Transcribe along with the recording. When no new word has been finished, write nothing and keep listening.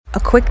A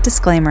quick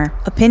disclaimer.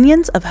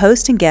 Opinions of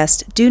host and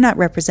guest do not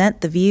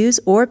represent the views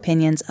or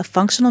opinions of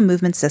Functional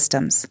Movement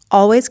Systems.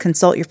 Always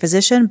consult your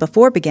physician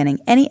before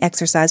beginning any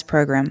exercise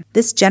program.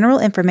 This general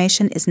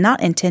information is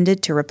not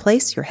intended to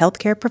replace your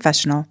healthcare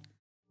professional.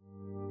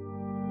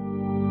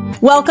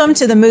 Welcome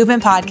to the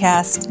Movement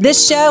Podcast.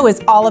 This show is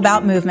all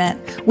about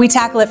movement. We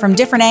tackle it from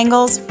different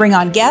angles, bring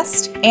on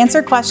guests,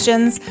 answer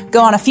questions,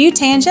 go on a few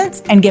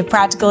tangents, and give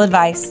practical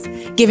advice,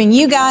 giving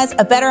you guys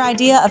a better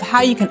idea of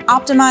how you can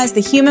optimize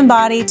the human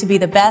body to be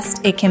the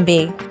best it can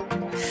be.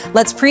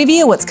 Let's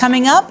preview what's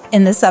coming up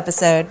in this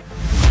episode.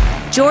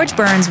 George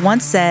Burns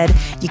once said,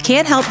 "You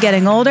can't help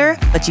getting older,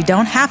 but you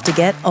don't have to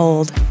get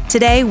old."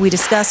 Today, we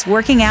discuss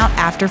working out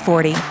after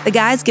 40. The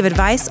guys give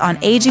advice on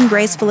aging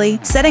gracefully,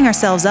 setting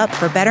ourselves up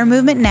for better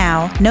movement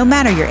now, no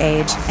matter your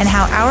age, and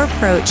how our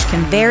approach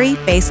can vary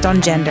based on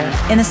gender.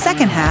 In the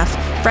second half,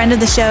 friend of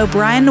the show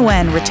Brian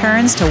Nguyen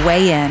returns to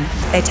weigh in.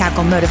 They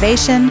tackle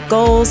motivation,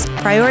 goals,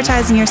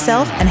 prioritizing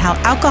yourself, and how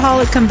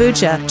alcoholic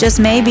kombucha just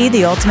may be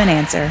the ultimate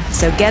answer.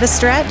 So get a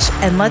stretch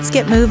and let's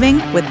get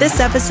moving with this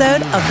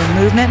episode of the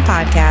Movement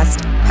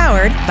Podcast,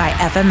 powered by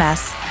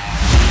FMS.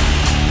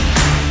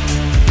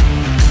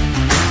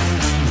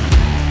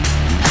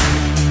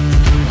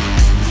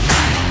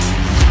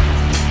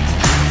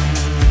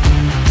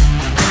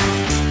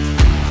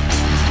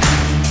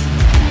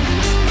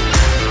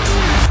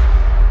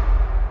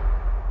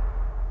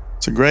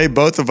 So, Gray,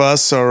 both of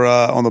us are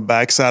on the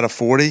backside of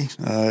 40.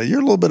 You're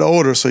a little bit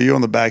older, so you're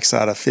on the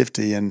backside of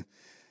 50. And,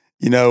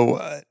 you know,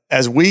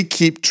 as we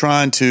keep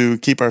trying to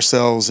keep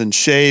ourselves in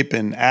shape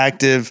and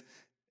active,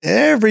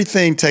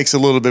 everything takes a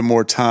little bit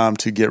more time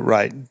to get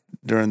right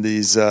during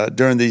these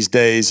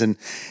days. And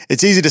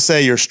it's easy to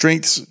say your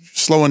strength's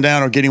slowing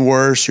down or getting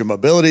worse, your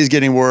mobility is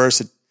getting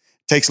worse. It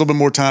takes a little bit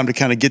more time to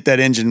kind of get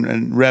that engine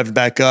and revved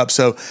back up.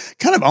 So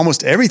kind of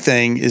almost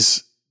everything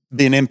is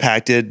being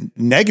impacted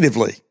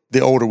negatively the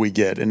older we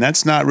get. And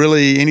that's not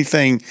really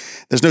anything,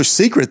 there's no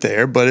secret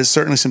there, but it's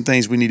certainly some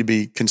things we need to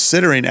be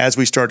considering as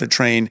we start to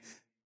train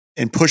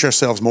and push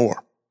ourselves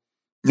more.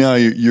 No,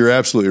 you're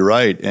absolutely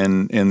right.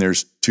 And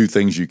there's two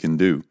things you can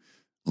do: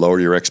 lower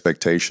your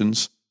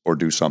expectations or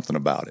do something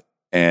about it.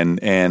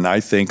 And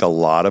I think a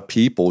lot of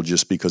people,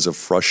 just because of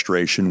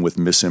frustration with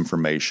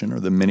misinformation,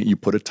 or the minute you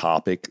put a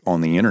topic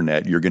on the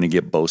internet, you're going to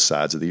get both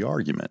sides of the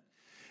argument.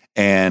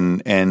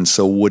 And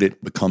so what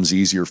it becomes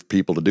easier for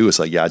people to do is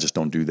like, yeah, I just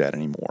don't do that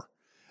anymore.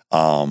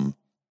 And,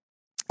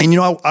 you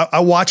know,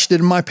 I watched it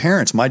in my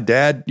parents. My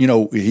dad, you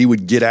know, he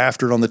would get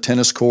after it on the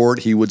tennis court.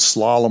 He would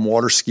slalom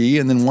water ski.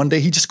 And then one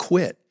day he just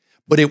quit.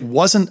 But it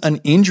wasn't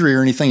an injury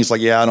or anything. He's like,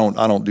 yeah, I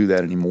don't do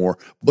that anymore.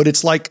 But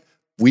it's like,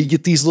 we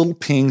get these little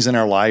pings in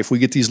our life. We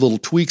get these little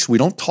tweaks. We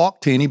don't talk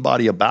to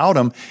anybody about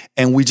them,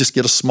 and we just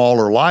get a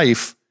smaller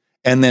life.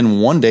 And then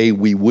one day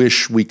we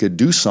wish we could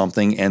do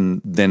something,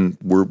 and then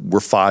we're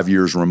 5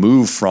 years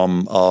removed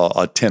from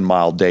a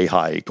 10-mile day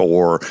hike,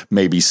 or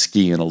maybe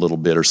skiing a little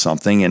bit or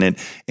something, and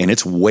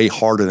it's way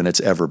harder than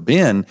it's ever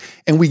been,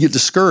 and we get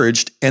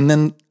discouraged, and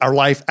then our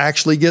life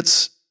actually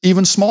gets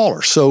even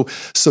smaller. So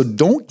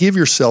don't give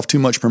yourself too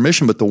much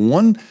permission. But the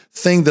one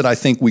thing that I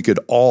think we could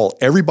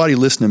everybody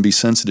listening, be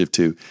sensitive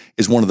to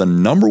is one of the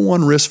number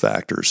one risk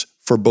factors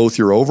for both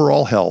your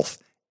overall health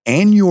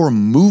and your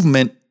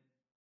movement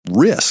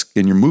risk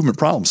and your movement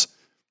problems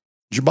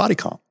is your body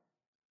comp.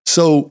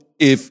 So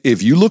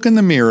if you look in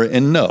the mirror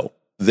and know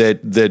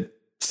that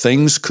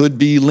things could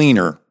be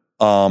leaner,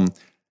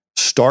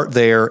 start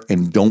there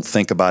and don't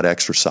think about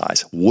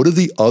exercise. What are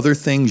the other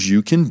things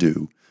you can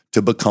do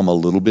to become a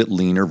little bit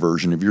leaner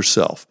version of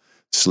yourself?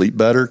 Sleep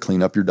better,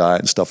 clean up your diet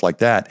and stuff like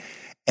that,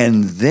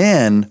 and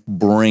then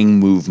bring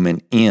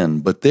movement in.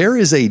 But there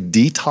is a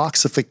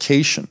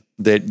detoxification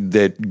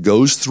that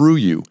goes through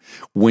you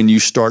when you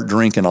start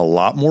drinking a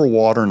lot more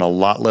water and a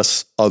lot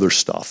less other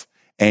stuff,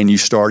 and you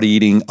start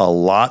eating a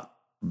lot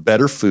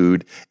better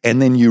food,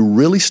 and then you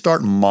really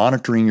start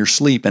monitoring your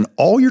sleep. And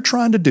all you're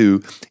trying to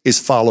do is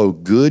follow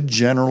good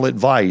general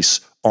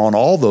advice on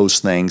all those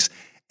things.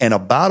 And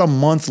about a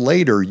month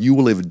later, you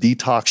will have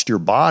detoxed your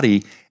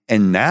body.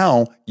 And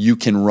now you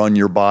can run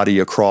your body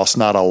across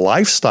not a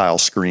lifestyle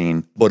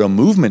screen, but a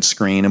movement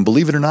screen. And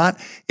believe it or not,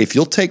 if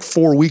you'll take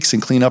 4 weeks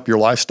and clean up your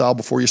lifestyle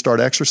before you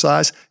start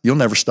exercise, you'll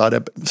never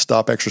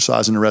stop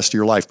exercising the rest of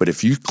your life. But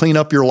if you clean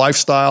up your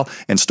lifestyle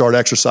and start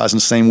exercising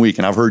the same week,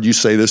 and I've heard you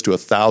say this to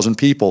 1,000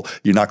 people,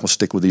 you're not going to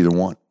stick with either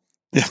one.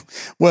 Yeah.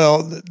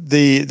 Well,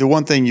 the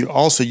one thing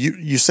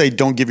you say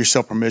don't give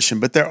yourself permission,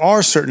 but there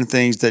are certain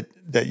things that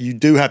you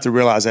do have to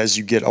realize as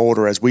you get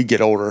older, as we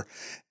get older,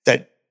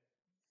 that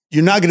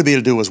you're not going to be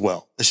able to do as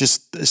well. It's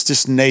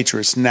just nature.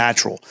 It's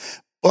natural.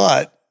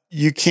 But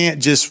you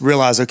can't just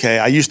realize, okay,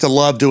 I used to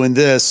love doing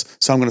this,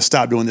 so I'm going to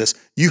stop doing this.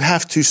 You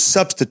have to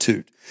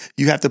substitute.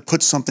 You have to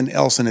put something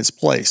else in its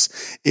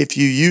place. If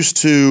you used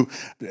to,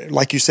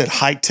 like you said,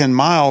 hike 10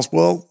 miles,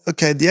 well,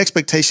 okay, the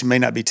expectation may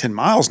not be 10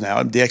 miles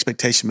now. The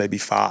expectation may be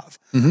 5.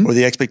 Or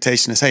the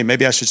expectation is, hey,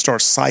 maybe I should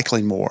start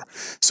cycling more.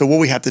 So what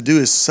we have to do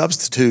is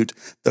substitute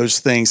those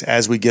things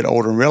as we get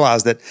older and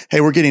realize that, hey,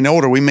 we're getting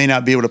older. We may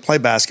not be able to play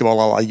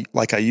basketball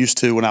like I used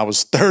to when I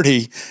was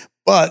 30,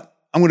 but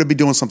I'm going to be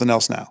doing something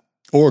else now.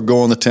 Or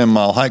go on the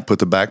 10-mile hike, put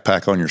the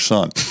backpack on your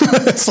son.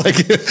 It's like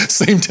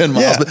same 10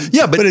 miles.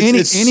 But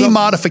any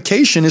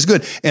modification is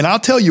good. And I'll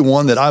tell you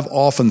one that I've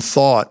often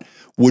thought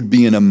would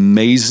be an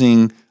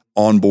amazing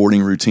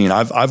onboarding routine.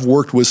 I've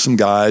worked with some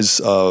guys,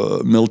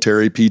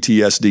 military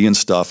PTSD and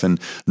stuff,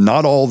 and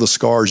not all the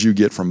scars you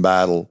get from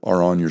battle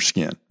are on your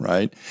skin,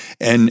 right?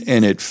 And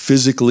it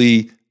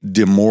physically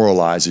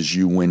demoralizes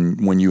you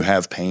when you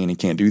have pain and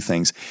can't do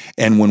things.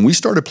 And when we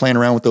started playing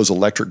around with those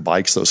electric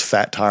bikes, those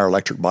fat tire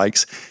electric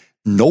bikes,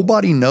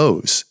 nobody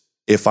knows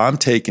if I'm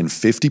taking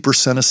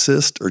 50%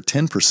 assist or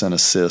 10%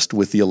 assist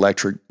with the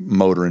electric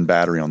motor and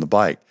battery on the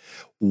bike.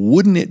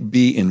 Wouldn't it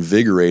be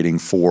invigorating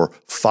for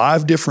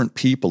 5 different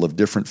people of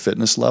different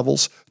fitness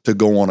levels to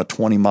go on a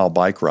 20-mile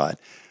bike ride?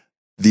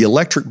 The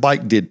electric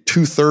bike did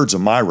 2/3 of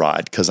my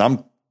ride because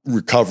I'm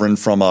recovering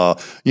from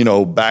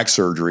back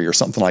surgery or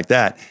something like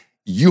that.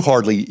 You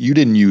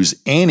didn't use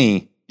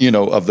any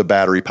of the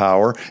battery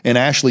power, and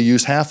Ashley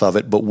used half of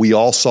it, but we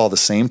all saw the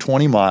same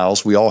 20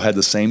 miles. We all had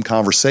the same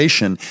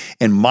conversation.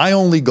 And my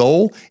only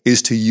goal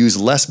is to use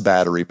less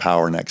battery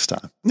power next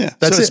time. Yeah.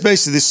 That's so it's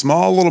basically these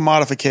small little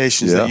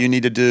modifications that you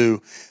need to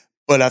do.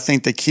 But I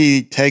think the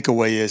key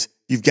takeaway is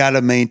you've got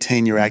to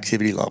maintain your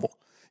activity level.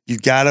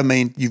 You've got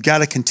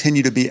to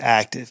continue to be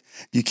active.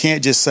 You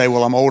can't just say,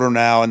 well, I'm older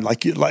now. And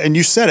and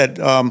you said it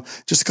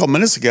just a couple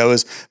minutes ago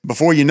is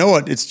before you know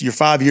it, you're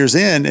 5 years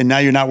in and now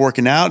you're not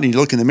working out and you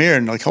look in the mirror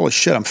and like, holy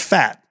shit, I'm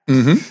fat.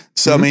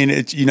 So, I mean,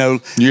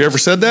 You ever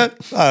said that?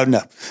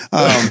 No.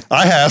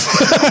 I have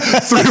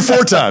 3 or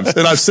 4 times,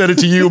 and I've said it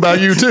to you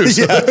about you too.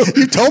 So. Yeah,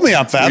 you told me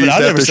I'm fat, but I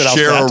never said I'm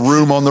fat. Share a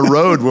room on the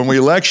road when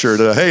we lectured.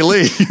 Hey,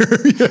 Lee.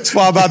 That's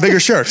why I buy bigger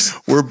shirts.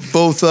 We're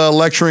both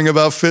lecturing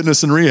about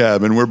fitness and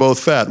rehab, and we're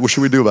both fat. What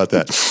should we do about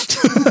that?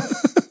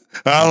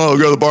 I don't know. We'll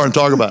go to the bar and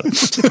talk about it.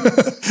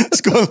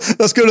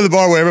 Let's go to the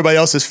bar where everybody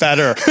else is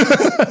fatter.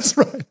 That's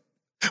right.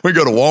 We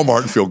go to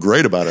Walmart and feel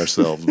great about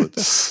ourselves,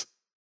 but...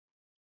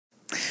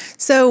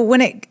 So when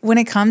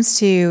it comes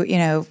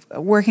to,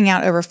 working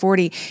out over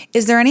 40,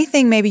 is there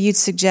anything maybe you'd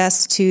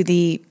suggest to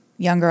the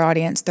younger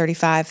audience,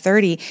 35,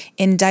 30,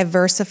 in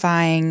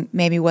diversifying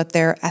maybe what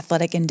their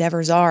athletic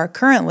endeavors are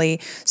currently,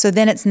 so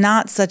then it's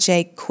not such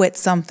a quit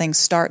something,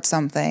 start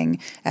something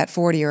at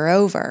 40 or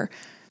over?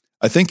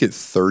 I think at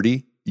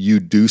 30,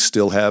 you do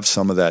still have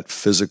some of that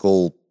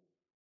physical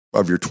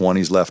of your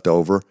 20s left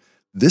over.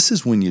 This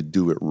is when you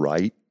do it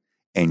right.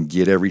 And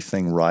get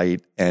everything right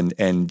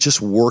and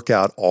just work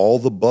out all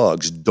the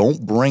bugs.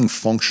 Don't bring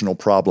functional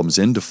problems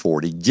into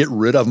 40. Get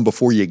rid of them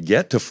before you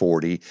get to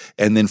 40,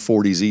 and then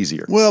 40 is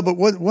easier. Well, but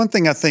one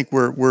thing I think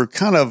we're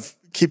kind of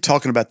keep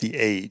talking about the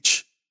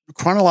age.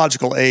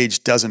 Chronological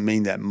age doesn't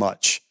mean that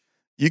much.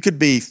 You could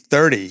be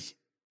 30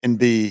 and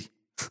be,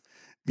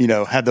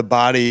 have the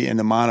body and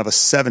the mind of a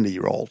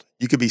 70-year-old.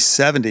 You could be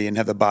 70 and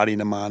have the body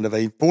and the mind of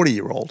a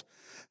 40-year-old.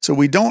 So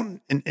we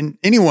don't, and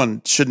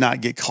anyone should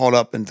not get caught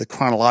up in the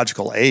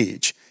chronological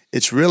age.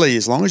 It's really,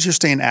 as long as you're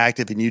staying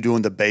active and you're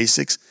doing the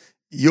basics,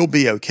 you'll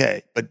be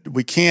okay. But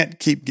we can't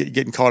keep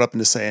getting caught up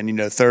into saying,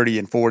 30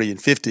 and 40 and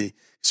 50.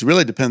 It's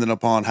really dependent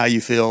upon how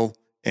you feel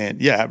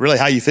and really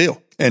how you feel.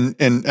 And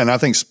I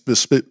think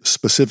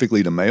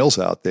specifically to males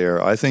out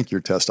there, I think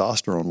your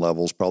testosterone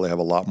levels probably have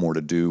a lot more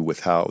to do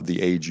with how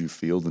the age you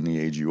feel than the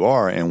age you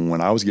are. And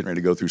when I was getting ready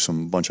to go through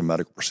some bunch of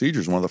medical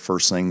procedures, one of the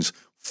first things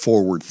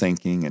forward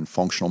thinking and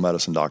functional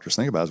medicine doctors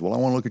think about is, well, I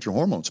want to look at your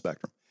hormone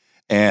spectrum.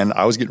 And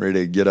I was getting ready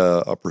to get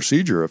a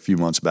procedure a few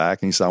months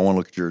back, and he said, I want to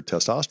look at your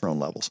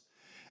testosterone levels.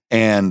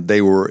 And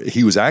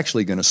he was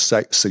actually going to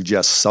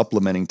suggest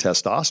supplementing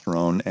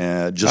testosterone.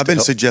 I've been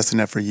suggesting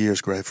that for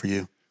years, Gray, for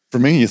you. For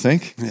me, you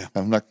think? Yeah.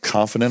 I'm not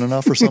confident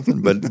enough or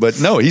something? But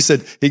no,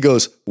 he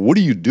goes, what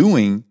are you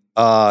doing?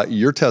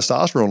 Your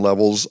testosterone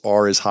levels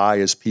are as high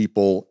as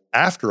people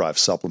after I've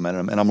supplemented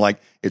them. And I'm like,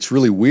 it's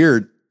really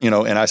weird. And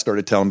I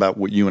started telling about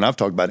what you and I've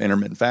talked about,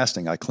 intermittent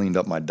fasting. I cleaned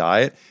up my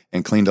diet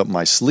and cleaned up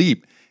my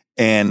sleep.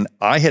 And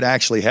I had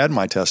actually had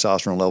my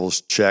testosterone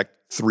levels checked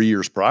 3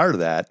 years prior to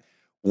that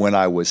when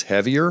I was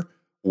heavier,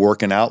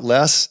 working out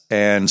less,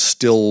 and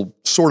still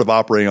sort of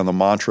operating on the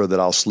mantra that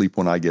I'll sleep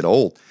when I get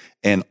old.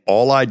 And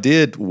all I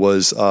did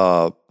was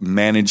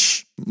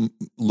manage a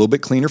little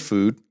bit cleaner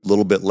food, a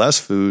little bit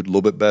less food, a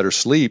little bit better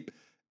sleep,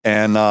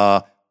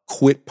 and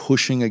quit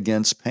pushing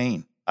against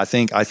pain. I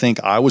think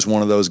I was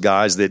one of those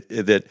guys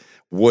that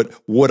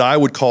what I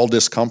would call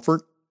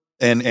discomfort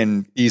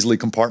and easily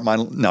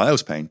compartmentalize. No, that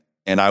was pain.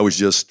 And I was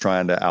just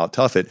trying to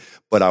out-tough it.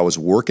 But I was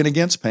working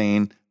against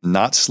pain,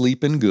 not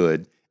sleeping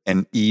good,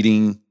 and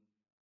eating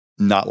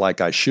not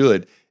like I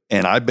should.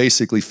 And I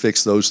basically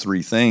fixed those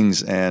 3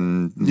 things.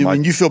 And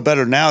you feel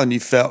better now than you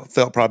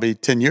felt probably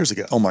 10 years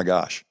ago. Oh my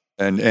gosh.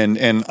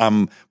 And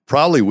I'm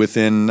probably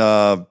within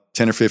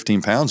 10 or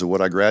 15 pounds of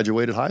what I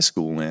graduated high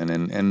school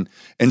in.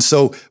 And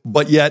so,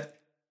 but yet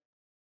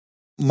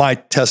my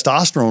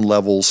testosterone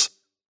levels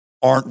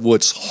aren't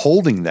what's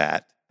holding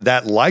that.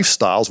 That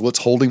lifestyle is what's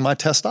holding my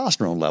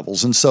testosterone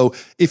levels. And so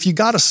if you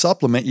got to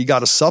supplement, you got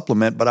to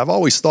supplement. But I've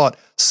always thought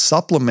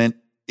supplement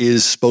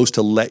is supposed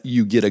to let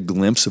you get a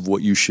glimpse of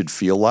what you should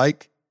feel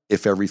like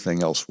if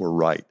everything else were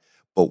right.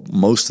 But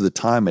most of the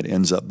time it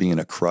ends up being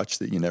a crutch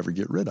that you never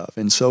get rid of.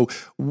 And so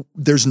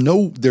there's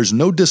no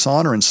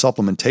dishonor in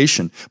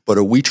supplementation, but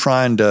are we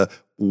trying to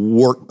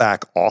work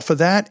back off of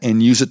that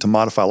and use it to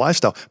modify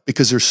lifestyle?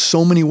 Because there's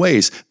so many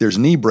ways. There's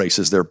knee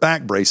braces, there are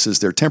back braces,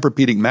 there are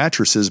Tempur-Pedic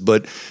mattresses.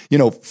 But,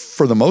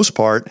 for the most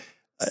part,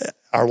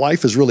 our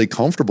life is really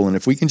comfortable. And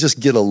if we can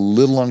just get a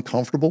little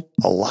uncomfortable,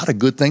 a lot of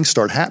good things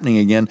start happening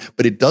again.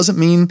 But it doesn't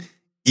mean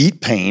eat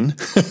pain.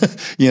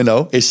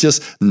 It's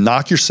just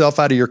knock yourself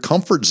out of your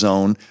comfort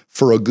zone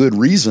for a good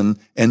reason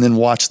and then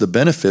watch the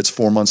benefits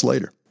 4 months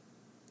later.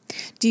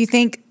 Do you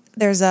think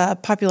there's a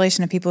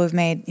population of people who've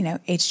made,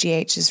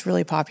 HGH is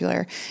really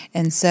popular.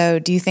 And so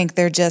do you think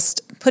they're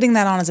just putting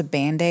that on as a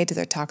Band-Aid to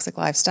their toxic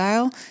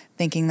lifestyle,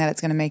 thinking that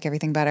it's going to make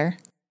everything better?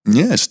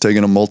 Yeah, it's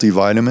taking a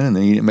multivitamin and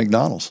then eating at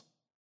McDonald's.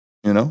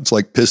 It's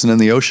like pissing in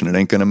the ocean. It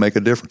ain't going to make a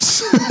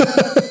difference.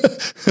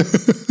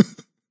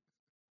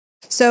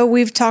 So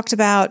we've talked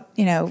about,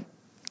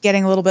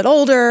 getting a little bit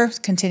older,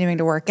 continuing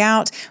to work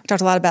out. We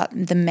talked a lot about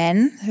the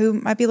men who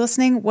might be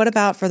listening. What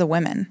about for the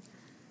women?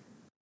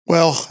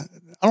 Well,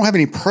 I don't have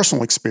any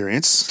personal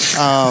experience,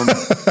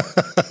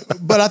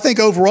 but I think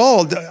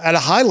overall, at a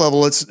high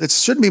level, it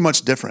shouldn't be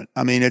much different.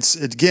 I mean, it's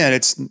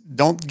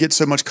don't get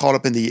so much caught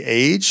up in the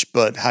age,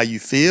 but how you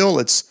feel.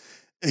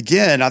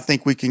 I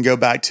think we can go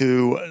back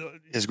to,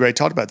 as Gray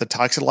talked about, the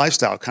toxic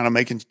lifestyle, kind of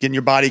getting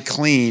your body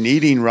clean,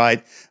 eating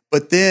right,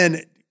 but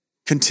then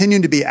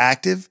continuing to be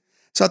active.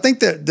 So I think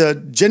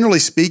that generally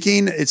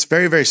speaking, it's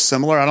very, very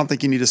similar. I don't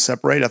think you need to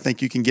separate. I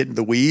think you can get into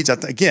the weeds.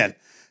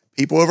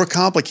 People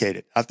overcomplicate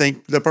it. I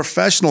think the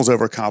professionals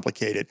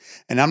overcomplicate it.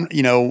 And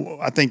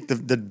I think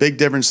the big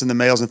difference in the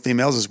males and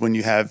females is when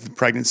you have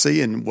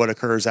pregnancy and what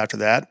occurs after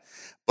that.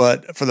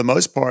 But for the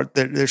most part,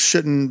 there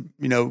shouldn't,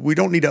 we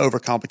don't need to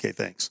overcomplicate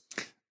things.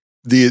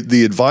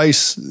 The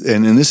advice,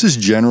 and this is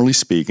generally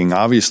speaking,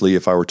 obviously,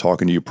 if I were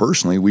talking to you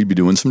personally, we'd be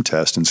doing some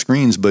tests and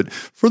screens. But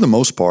for the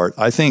most part,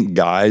 I think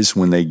guys,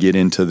 when they get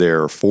into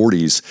their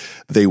 40s,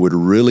 they would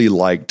really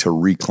like to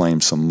reclaim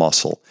some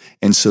muscle.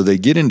 And so they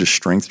get into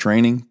strength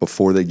training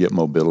before they get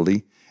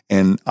mobility.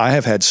 And I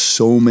have had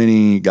so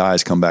many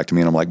guys come back to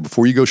me and I'm like,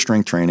 before you go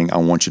strength training, I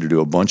want you to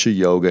do a bunch of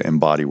yoga and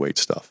body weight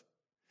stuff.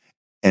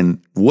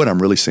 And what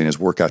I'm really saying is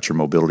work out your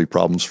mobility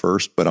problems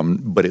first, but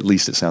at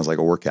least it sounds like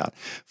a workout.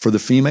 For the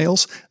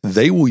females,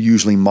 they will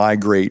usually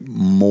migrate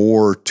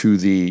more to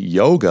the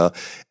yoga.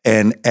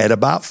 And at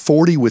about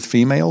 40 with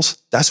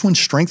females, that's when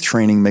strength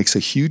training makes a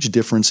huge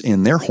difference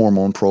in their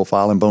hormone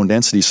profile and bone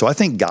density. So I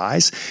think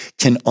guys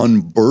can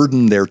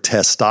unburden their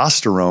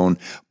testosterone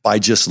by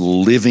just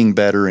living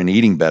better and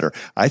eating better.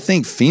 I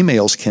think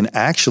females can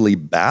actually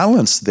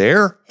balance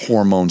their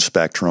hormone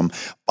spectrum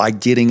by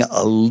getting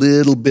a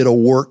little bit of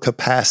work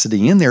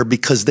capacity in there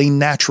because they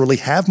naturally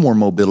have more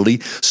mobility,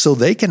 so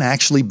they can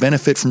actually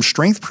benefit from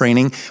strength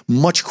training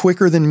much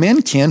quicker than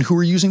men can who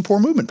are using poor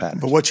movement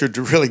patterns. But what you're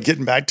really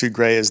getting back to,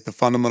 Gray, is the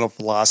fundamental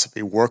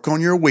philosophy. Work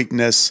on your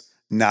weakness,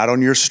 not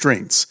on your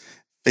strengths.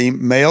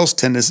 Males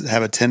tend to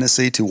have a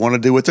tendency to want to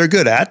do what they're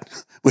good at,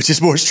 which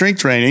is more strength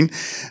training.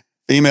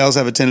 Females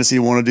have a tendency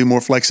to want to do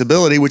more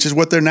flexibility, which is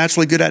what they're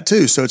naturally good at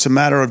too. So it's a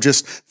matter of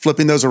just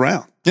flipping those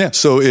around. Yeah.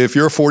 So if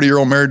you're a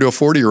 40-year-old married to a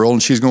 40-year-old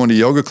and she's going to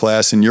yoga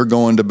class and you're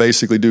going to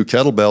basically do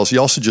kettlebells, you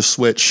also just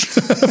switch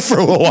for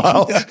a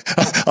while.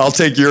 I'll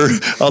take your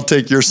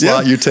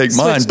slot, you take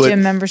mine. Switch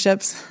gym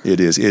memberships. It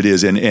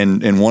is.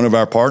 And one of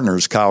our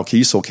partners, Kyle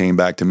Kiesel, came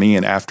back to me,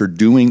 and after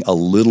doing a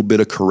little bit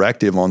of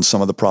corrective on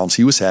some of the problems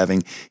he was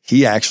having,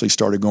 he actually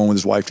started going with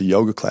his wife to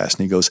yoga class,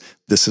 and he goes,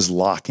 "This is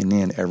locking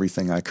in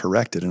everything I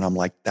corrected." And I'm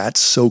like, that's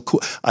so cool.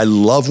 I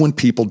love when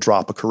people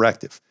drop a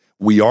corrective.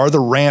 We are the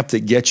ramp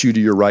that gets you to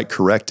your right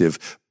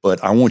corrective,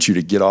 but I want you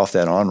to get off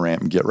that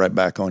on-ramp and get right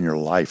back on your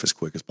life as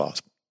quick as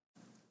possible.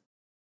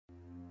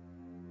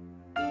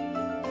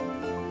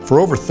 For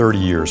over 30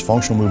 years,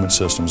 Functional Movement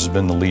Systems has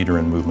been the leader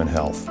in movement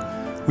health.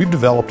 We've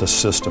developed a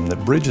system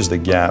that bridges the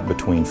gap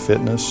between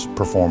fitness,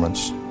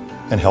 performance,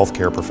 and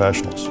healthcare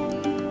professionals.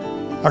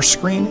 Our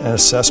screen and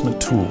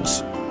assessment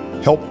tools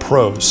help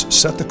pros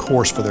set the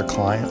course for their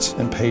clients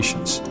and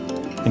patients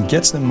and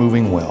gets them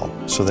moving well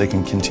so they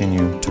can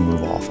continue to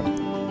move often.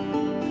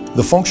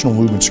 The Functional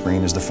Movement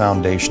Screen is the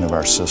foundation of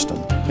our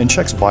system and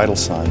checks vital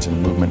signs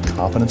in movement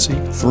competency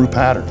through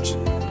patterns.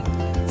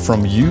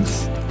 From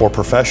youth or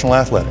professional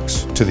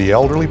athletics to the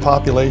elderly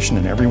population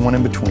and everyone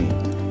in between,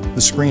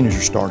 the screen is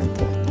your starting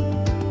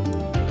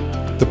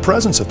point. The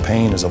presence of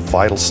pain is a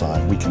vital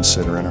sign we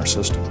consider in our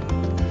system.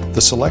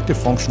 The Selective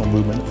Functional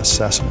Movement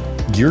Assessment,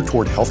 geared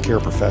toward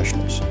healthcare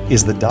professionals,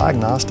 is the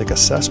diagnostic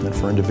assessment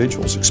for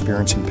individuals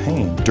experiencing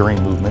pain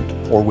during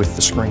movement or with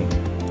the screen.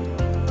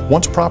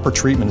 Once proper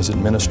treatment is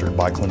administered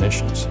by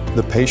clinicians,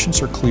 the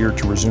patients are cleared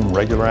to resume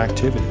regular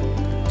activity.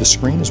 The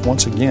screen is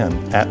once again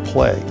at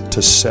play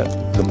to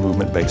set the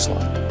movement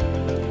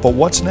baseline. But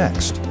what's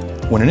next?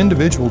 When an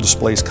individual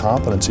displays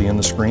competency in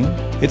the screen,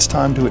 it's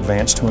time to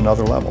advance to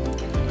another level.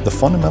 The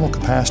Fundamental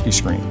Capacity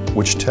Screen,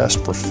 which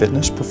tests for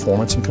fitness,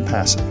 performance, and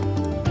capacity.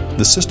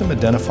 The system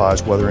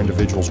identifies whether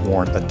individuals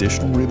warrant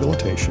additional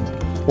rehabilitation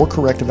or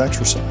corrective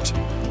exercise,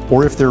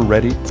 or if they're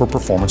ready for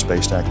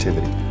performance-based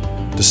activity.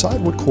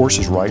 Decide what course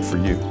is right for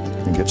you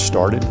and get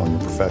started on your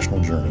professional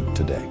journey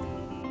today.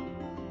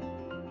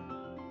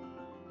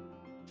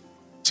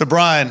 So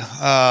Brian,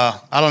 I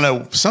don't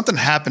know, something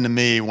happened to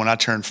me when I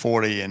turned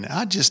 40 and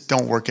I just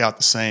don't work out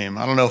the same.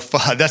 I don't know if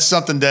that's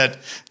something that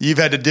you've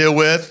had to deal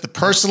with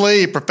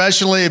personally,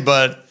 professionally,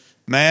 but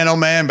man, oh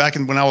man, back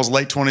when I was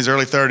late 20s,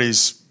 early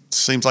 30s,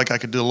 seems like I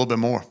could do a little bit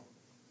more.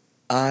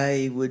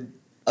 I would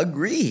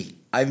agree.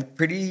 I'm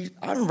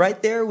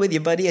right there with you,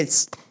 buddy.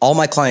 It's all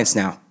my clients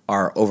now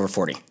are over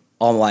 40.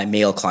 All my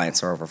male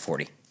clients are over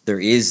 40. There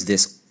is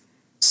this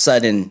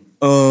sudden,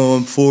 oh,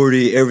 I'm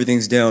 40,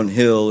 everything's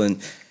downhill,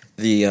 and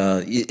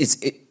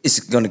it's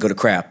going to go to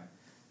crap.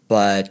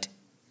 But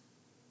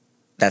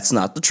that's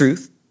not the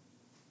truth.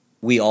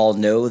 We all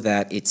know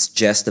that it's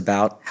just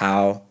about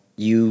how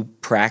you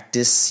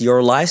practice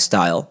your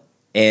lifestyle.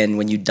 And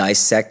when you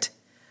dissect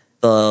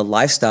the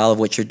lifestyle of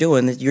what you're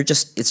doing,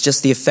 it's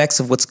just the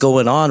effects of what's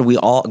going on.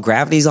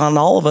 Gravity's on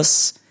all of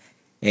us.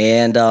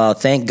 And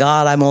thank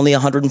God I'm only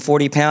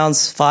 140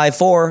 pounds,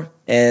 5'4",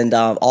 and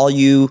all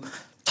you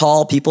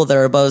tall people that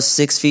are above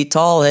 6 feet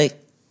tall, hey,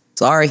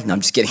 sorry. No,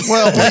 I'm just kidding.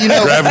 Well,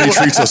 gravity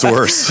treats us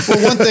worse.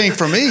 Well, one thing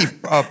for me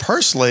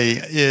personally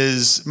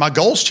is my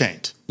goals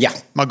changed. Yeah.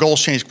 My goals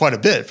changed quite a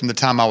bit from the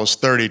time I was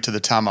 30 to the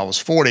time I was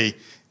 40.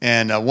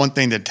 And one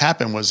thing that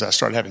happened was I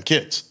started having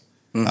kids.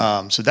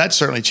 So that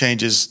certainly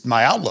changes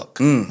my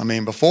outlook. I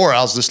mean, before I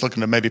was just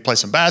looking to maybe play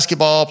some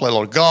basketball, play a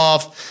little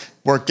golf,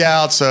 work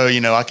out. So,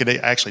 I could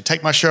actually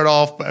take my shirt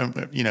off,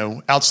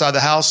 outside the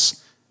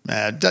house.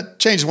 That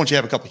changes once you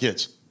have a couple of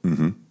kids.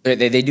 Mm-hmm.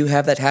 They do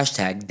have that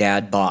hashtag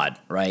dad bod,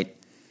 right?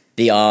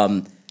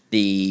 That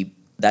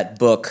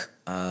book,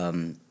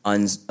 unscrew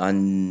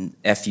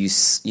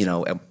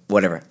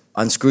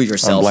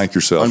yourself. Unblank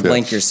yourself.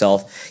 Unblank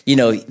yourself.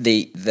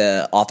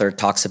 The author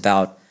talks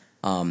about,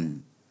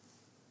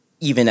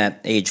 even at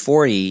age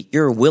 40,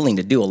 you're willing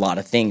to do a lot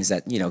of things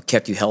that,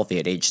 kept you healthy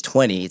at age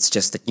 20. It's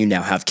just that you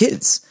now have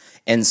kids.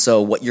 And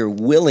so what you're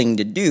willing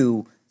to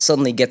do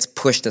suddenly gets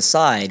pushed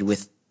aside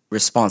with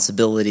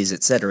responsibilities,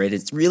 et cetera.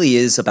 It really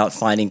is about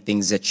finding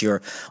things that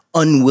you're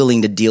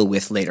unwilling to deal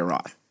with later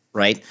on,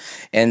 right?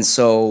 And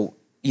so,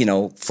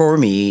 for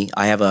me,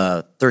 I have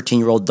a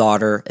 13-year-old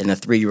daughter and a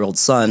 3-year-old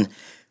son.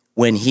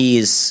 When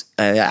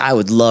I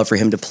would love for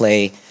him to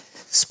play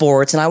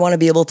sports, and I want to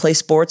be able to play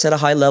sports at a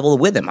high level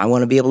with him. I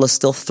want to be able to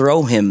still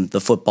throw him the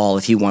football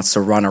if he wants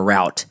to run a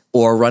route,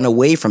 or run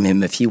away from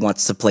him if he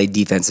wants to play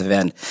defensive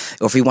end,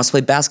 or if he wants to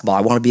play basketball. I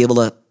want to be able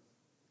to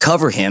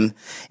cover him.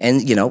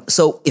 And,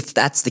 so if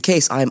that's the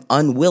case, I'm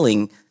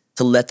unwilling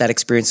to let that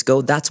experience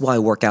go. That's why I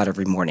work out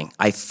every morning.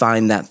 I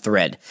find that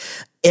thread.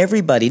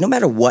 Everybody, no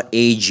matter what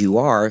age you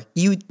are,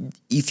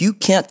 if you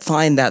can't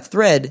find that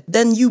thread,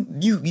 then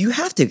you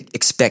have to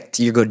expect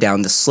you go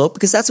down the slope,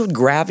 because that's what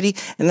gravity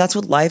and that's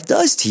what life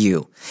does to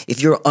you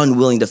if you're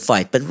unwilling to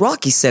fight. But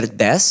Rocky said it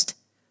best.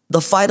 The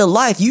fight of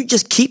life, you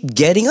just keep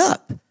getting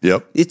up.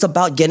 Yep. It's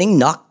about getting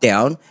knocked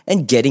down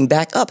and getting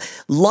back up.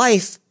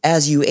 Life,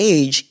 as you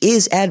age,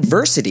 is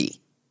adversity.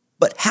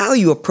 But how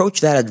you approach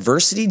that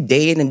adversity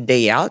day in and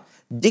day out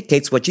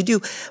dictates what you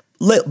do.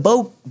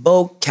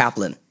 Bo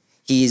Kaplan,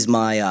 he's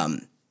my,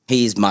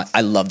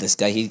 I love this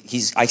guy.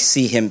 I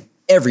see him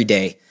every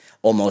day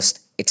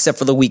almost, except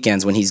for the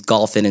weekends when he's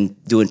golfing and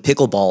doing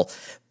pickleball.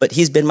 But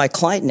he's been my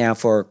client now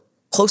for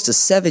close to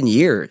 7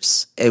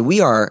 years, and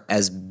we are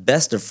as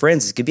best of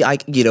friends as could be. I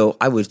heard you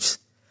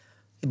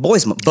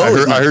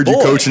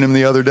coaching him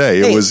the other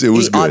day. It was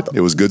good. It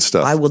was good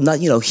stuff. I will not.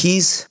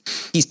 He's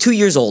 2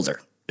 years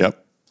older.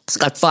 Yep. He's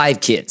got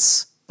 5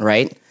 kids,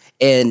 right?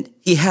 And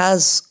he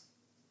has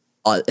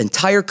an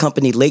entire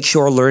company,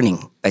 Lakeshore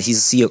Learning, that he's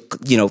a CEO.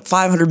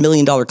 $500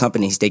 million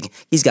company he's taking.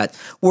 He's got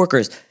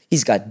workers.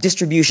 He's got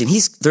distribution.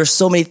 There's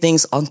so many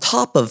things on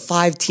top of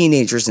 5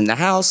 teenagers in the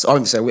house. Oh,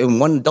 I'm sorry,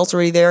 and 1 adult's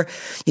already there.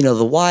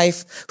 The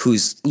wife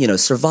who's,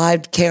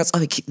 survived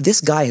cancer.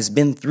 This guy has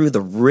been through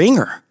the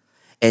ringer,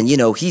 and,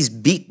 he's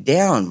beat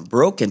down,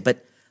 broken.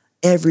 But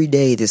every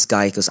day this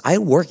guy goes, I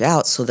work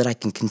out so that I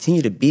can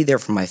continue to be there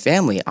for my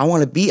family. I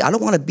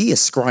don't want to be a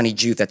scrawny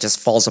Jew that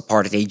just falls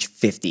apart at age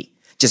 50.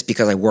 Just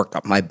because I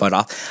worked my butt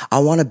off. I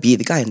want to be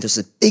the guy. And there's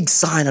a big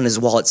sign on his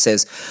wall that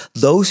says,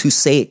 those who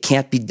say it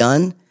can't be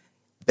done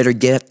better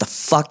get the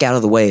fuck out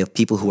of the way of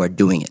people who are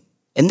doing it.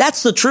 And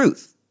that's the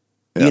truth.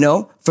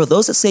 Yeah. For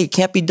those that say it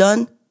can't be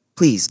done,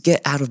 please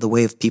get out of the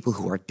way of people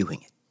who are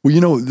doing it.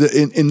 Well,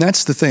 and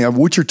that's the thing.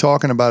 What you're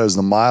talking about is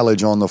the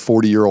mileage on the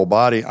 40-year-old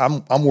body.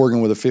 I'm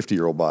working with a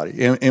 50-year-old body.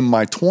 In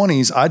my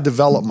 20s, I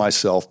developed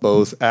myself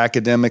both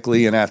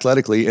academically and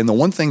athletically. And the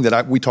one thing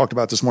that we talked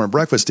about this morning at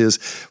breakfast is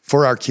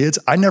for our kids,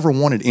 I never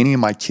wanted any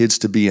of my kids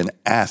to be an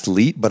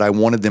athlete, but I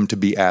wanted them to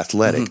be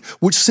athletic,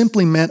 which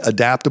simply meant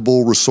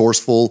adaptable,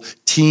 resourceful,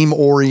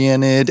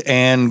 team-oriented,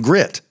 and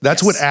grit.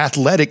 That's what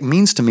athletic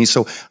means to me.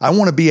 So I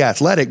want to be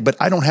athletic, but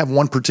I don't have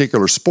one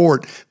particular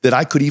sport that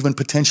I could even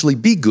potentially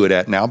be good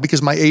at now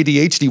because my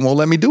ADHD won't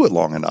let me do it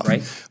long enough.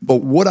 Right.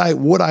 But what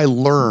I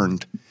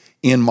learned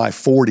in my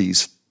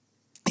 40s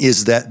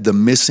is that the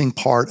missing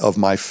part of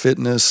my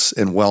fitness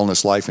and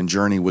wellness life and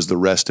journey was the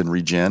rest and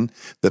regen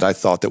that I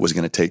thought that was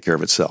going to take care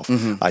of itself.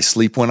 I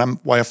sleep when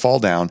I fall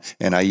down,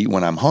 and I eat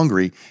when I'm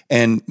hungry.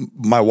 And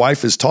my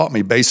wife has taught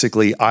me,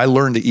 basically, I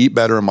learned to eat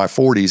better in my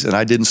 40s, and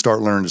I didn't start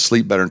learning to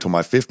sleep better until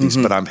my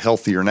 50s, but I'm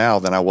healthier now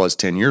than I was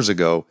 10 years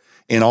ago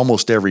in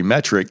almost every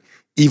metric,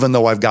 even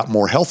though I've got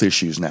more health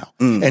issues now.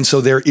 And so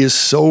there is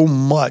so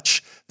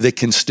much that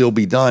can still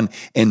be done.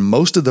 And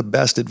most of the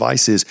best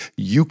advice is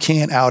you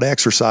can't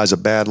out-exercise a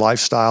bad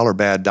lifestyle or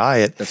bad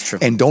diet. That's true.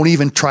 And don't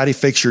even try to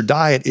fix your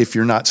diet if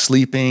you're not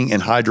sleeping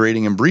and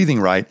hydrating and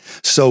breathing right.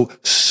 So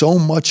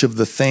much of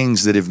the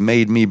things that have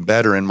made me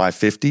better in my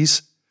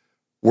 50s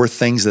were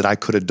things that I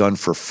could have done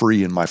for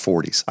free in my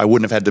 40s. I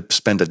wouldn't have had to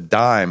spend a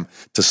dime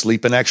to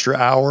sleep an extra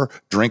hour,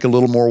 drink a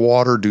little more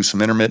water, do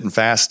some intermittent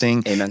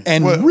fasting,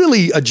 and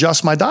really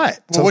adjust my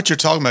diet. Well, what you're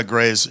talking about,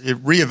 Gray, is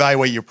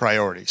reevaluate your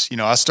priorities.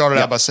 I started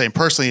out by saying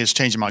personally it's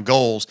changing my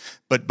goals,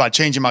 but by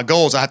changing my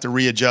goals, I have to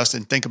readjust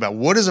and think about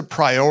what is a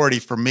priority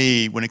for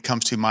me when it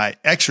comes to my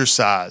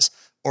exercise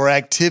or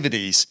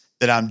activities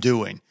that I'm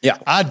doing. Yeah.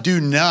 I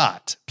do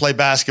not play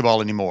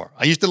basketball anymore.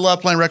 I used to love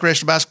playing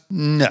recreational basketball.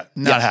 No,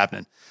 not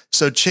happening.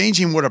 So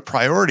changing what a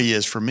priority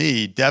is for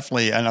me,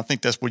 definitely, and I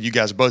think that's what you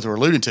guys both are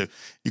alluding to.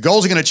 Your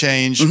goals are going to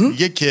change. You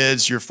get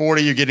kids, you're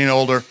 40, you're getting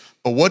older.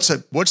 But what's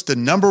the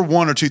number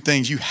one or two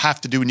things you have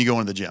to do when you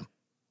go into the gym?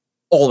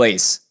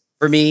 Always.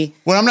 For me.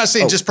 Well, I'm not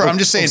saying I'm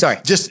just saying,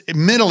 just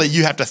mentally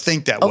you have to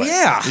think that way.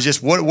 Yeah. It's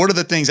just what are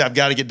the things I've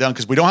got to get done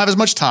because we don't have as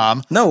much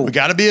time. No. We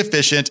got to be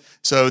efficient.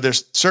 So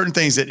there's certain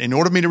things that in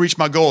order for me to reach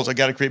my goals, I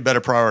got to create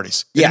better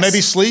priorities. Yes. It may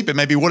be sleep, it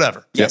may be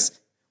whatever. Yes.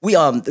 We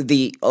but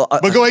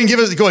go ahead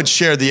and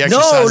share the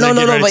exercise. No.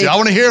 I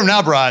want to hear him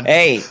now, Brian.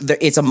 Hey,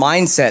 it's a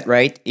mindset,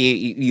 right?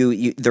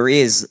 You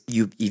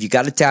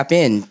got to tap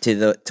in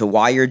to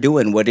why you're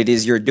doing what it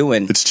is you're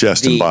doing. It's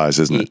chest and buys,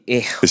 isn't it?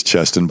 It's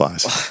chest and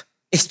buys.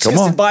 It's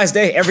chest and buys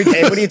day every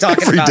day. What are you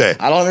talking every about? Day.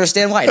 I don't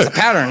understand why. It's a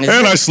pattern.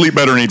 I sleep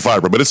better and eat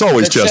fiber, but it's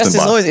always chest and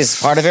buys.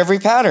 It's part of every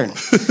pattern.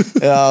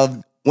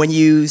 When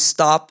you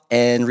stop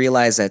and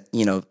realize that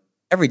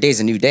every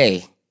day's a new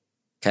day.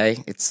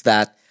 Okay, it's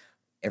that.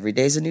 Every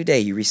day's a new day.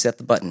 You reset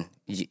the button.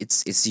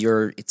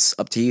 It's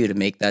up to you to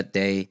make that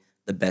day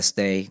the best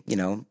day,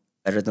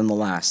 better than the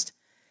last.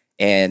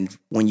 And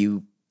when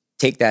you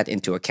take that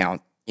into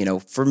account,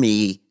 for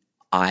me,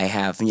 I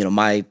have,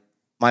 my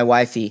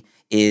wifey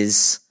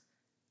is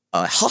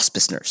a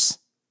hospice nurse.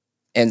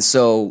 And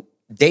so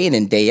day in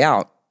and day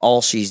out,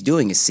 all she's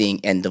doing is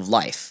seeing end of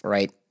life,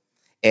 right?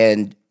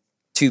 And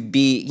to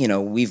be,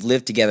 we've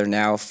lived together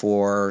now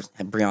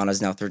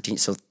Brianna's now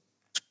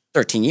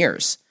 13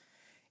 years.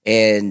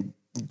 And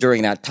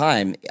during that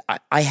time,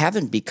 I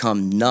haven't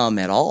become numb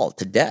at all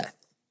to death.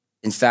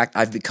 In fact,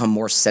 I've become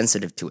more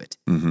sensitive to it.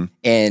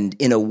 And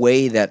in a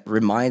way that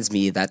reminds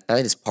me that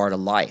is part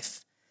of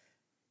life.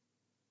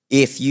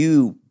 If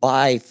you,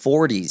 by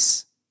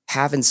 40s,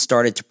 haven't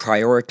started to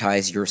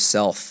prioritize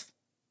yourself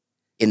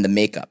in the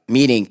makeup,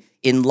 meaning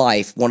in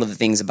life, one of the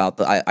things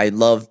about I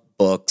love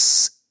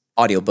books,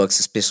 audiobooks,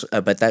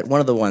 especially, but that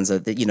one of the ones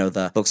that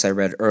the books I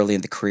read early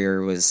in the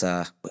career was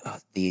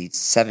the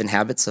 7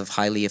 Habits of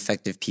Highly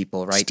Effective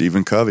People, right?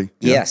 Stephen Covey.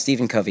 Yeah,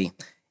 Stephen Covey.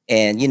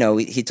 And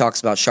he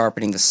talks about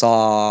sharpening the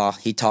saw.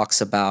 He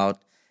talks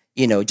about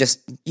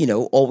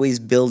always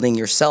building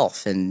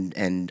yourself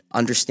and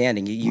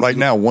understanding.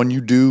 Now, one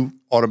you do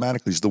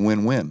automatically is the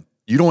win-win.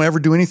 You don't ever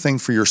do anything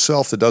for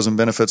yourself that doesn't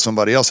benefit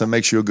somebody else. That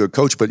makes you a good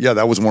coach. But yeah,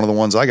 that was one of the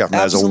ones I got from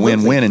that as a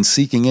win-win. And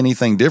seeking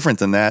anything different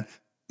than that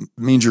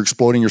means you're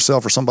exploiting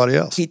yourself or somebody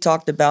else. He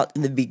talked about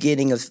in the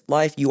beginning of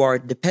life, you are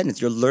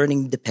dependent. You're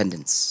learning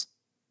dependence.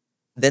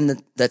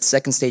 Then that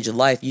second stage of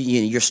life,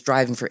 you're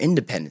striving for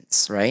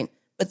independence, right?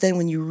 But then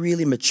when you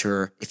really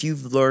mature, if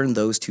you've learned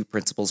those two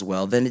principles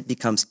well, then it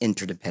becomes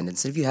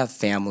interdependence. If you have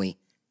family,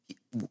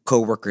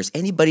 coworkers,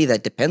 anybody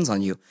that depends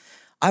on you,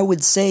 I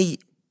would say,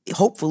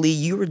 hopefully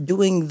you're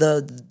doing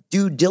the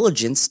due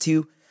diligence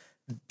to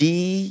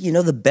be,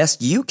 the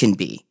best you can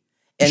be.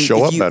 And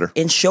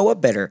show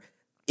up better.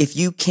 If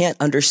you can't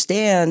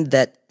understand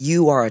that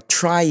you are a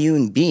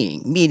triune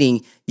being,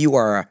 meaning you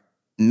are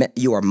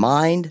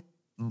mind,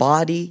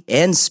 body,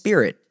 and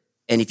spirit,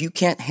 and if you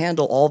can't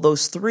handle all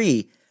those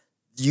three,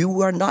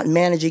 you are not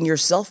managing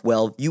yourself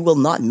well. You will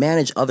not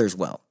manage others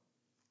well.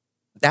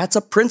 That's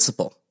a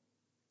principle.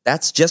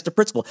 That's just a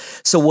principle.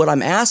 So what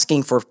I'm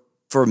asking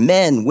for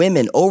men,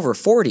 women over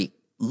 40,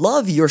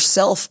 love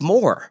yourself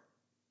more.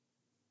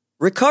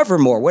 recover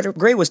more. What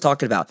Gray was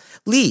talking about.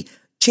 Lee,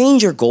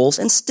 change your goals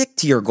and stick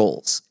to your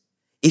goals.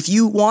 If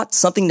you want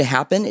something to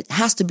happen, it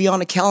has to be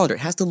on a calendar. It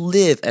has to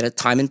live at a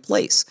time and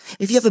place.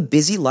 If you have a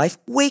busy life,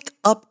 wake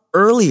up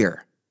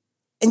earlier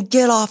and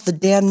get off the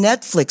damn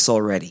Netflix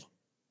already.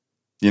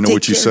 You know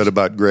what you said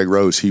about Greg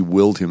Rose? He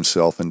willed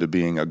himself into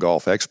being a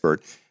golf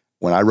expert.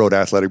 When I wrote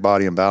Athletic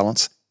Body and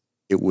Balance,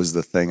 it was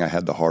the thing I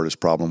had the hardest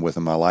problem with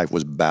in my life,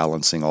 was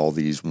balancing all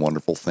these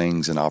wonderful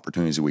things and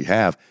opportunities that we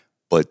have.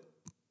 But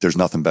there's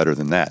nothing better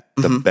than that.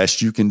 The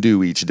best you can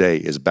do each day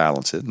is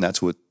balance it. And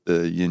that's what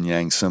the yin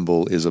yang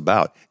symbol is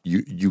about.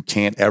 You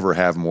can't ever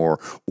have more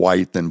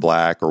white than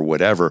black or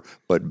whatever,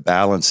 but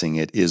balancing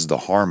it is the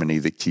harmony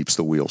that keeps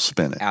the wheel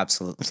spinning.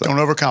 Absolutely. Don't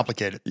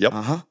overcomplicate it. Yep.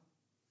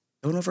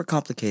 Don't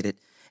overcomplicate it.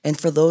 And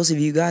for those of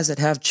you guys that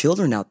have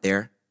children out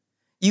there,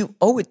 you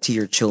owe it to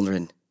your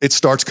children. It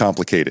starts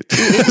complicated.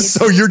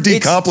 So you're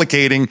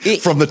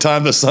decomplicating from the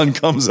time the sun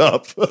comes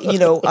up. You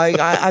know,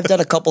 I've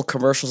done a couple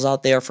commercials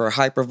out there for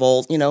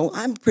Hypervolt. You know,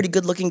 I'm a pretty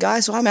good looking guy,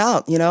 so I'm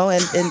out, you know,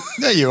 and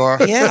There you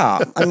are.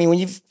 yeah. I mean, when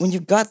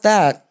you've got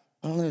that,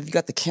 I don't know if you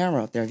got the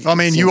camera out there. I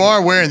mean, you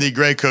are wearing the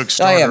Gray Cook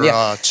starter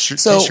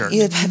t-shirt.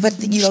 Yeah,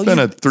 but you know, It's been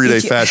a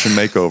 3-day fashion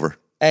makeover.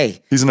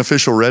 Hey, He's an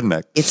official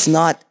redneck. it's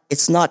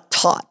not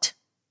taught.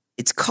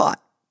 It's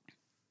caught.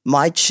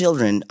 My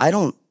children, I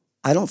don't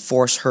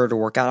force her to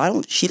work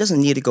out. She doesn't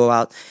need to go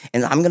out,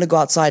 and I'm going to go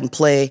outside and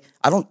play.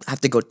 I don't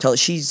have to go tell.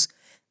 She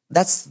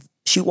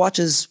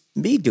watches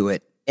me do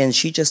it, and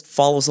she just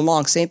follows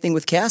along. Same thing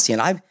with Cassian.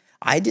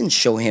 I didn't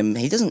show him.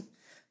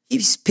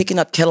 He's picking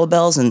up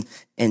kettlebells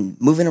and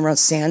moving around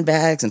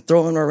sandbags and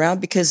throwing them around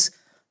because,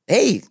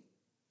 hey,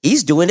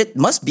 he's doing it.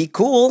 Must be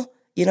cool.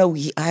 You know,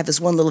 I have this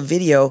one little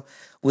video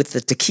with the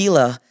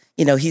tequila.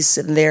 You know, he's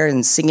sitting there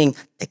and singing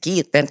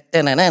tequila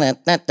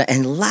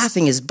and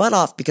laughing his butt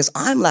off because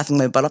I'm laughing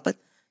my butt off, but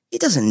he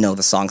doesn't know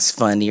the song's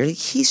funny, or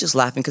he's just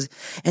laughing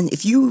and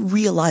if you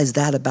realize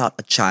that about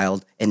a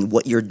child and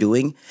what you're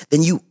doing,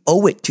 then you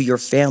owe it to your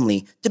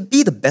family to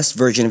be the best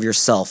version of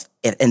yourself.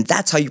 And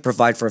that's how you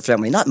provide for a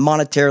family, not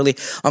monetarily.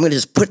 I'm going to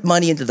just put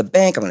money into the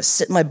bank. I'm going to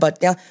sit my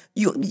butt down.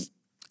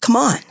 Come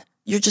on.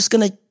 It's just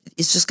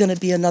going to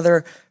be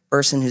another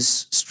person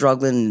who's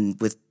struggling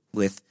with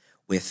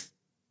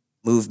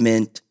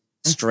movement,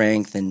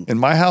 strength, and In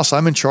my house,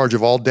 I'm in charge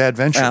of all dad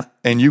venture.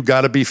 And you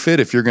got to be fit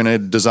if you're going to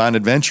design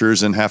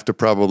adventures and have to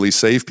probably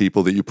save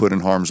people that you put in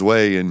harm's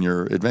way in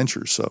your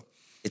adventures. So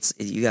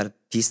you got to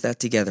piece that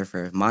together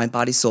for mind,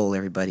 body, soul,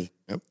 everybody.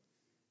 Yep.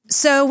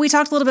 So we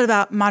talked a little bit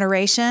about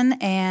moderation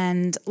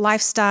and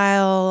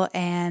lifestyle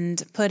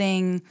and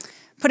putting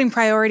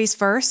priorities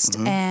first.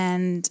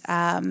 And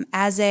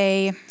as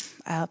a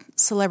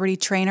celebrity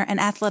trainer and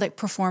athletic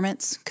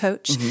performance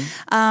coach,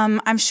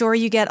 I'm sure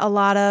you get a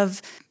lot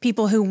of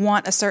people who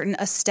want a certain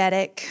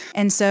aesthetic.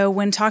 And so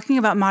when talking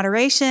about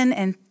moderation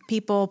and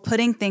people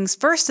putting things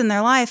first in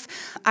their life,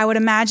 I would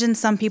imagine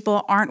some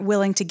people aren't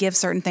willing to give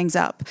certain things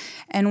up.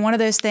 And one of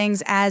those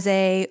things, as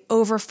a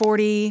over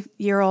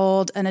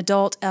 40-year-old, an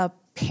adult, a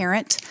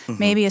parent,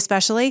 maybe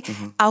especially,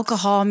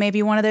 alcohol may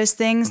be one of those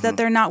things that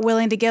they're not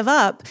willing to give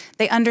up.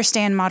 They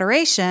understand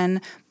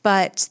moderation,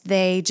 but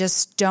they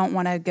just don't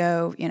want to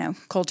go,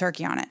 cold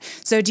turkey on it.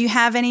 So do you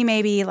have any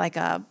maybe like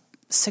a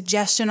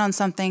suggestion on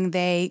something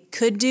they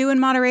could do in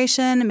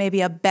moderation,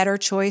 maybe a better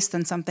choice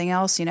than something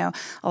else? A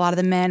lot of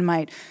the men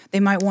might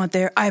want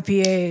their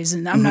IPAs,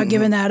 and I'm not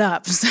giving that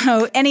up.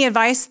 So any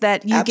advice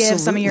that you give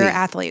some of your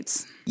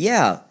athletes?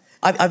 Yeah.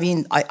 I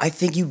mean, I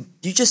think you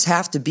just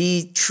have to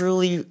be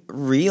truly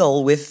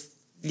real with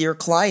your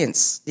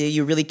clients.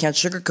 You really can't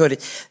sugarcoat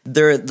it.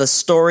 The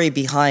story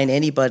behind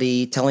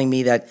anybody telling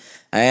me that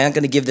I ain't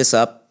going to give this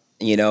up,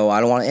 I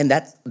don't want to, and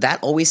that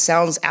always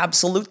sounds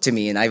absolute to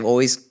me. And I've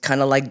always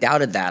kind of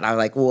doubted that. I'm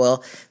like,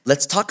 well,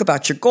 let's talk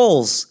about your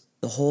goals.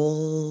 The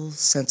whole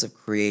sense of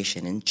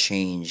creation and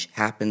change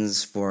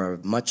happens for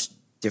a much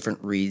different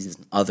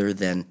reason other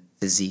than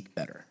physique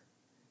better.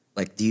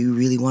 Do you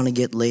really want to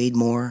get laid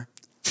more,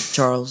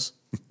 Charles?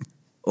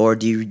 Or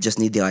do you just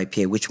need the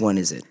IPA? Which one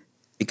is it?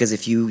 Because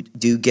if you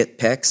do get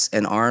pecs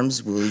and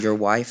arms, will your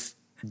wife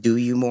do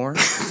you more?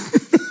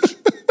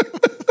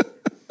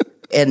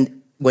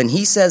 And when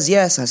he says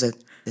yes, I said,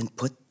 then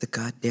put the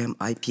goddamn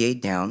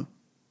IPA down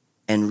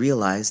and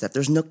realize that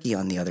there's nookie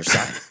on the other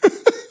side.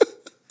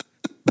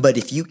 But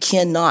if you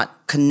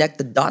cannot connect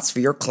the dots for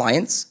your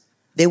clients,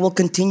 they will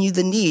continue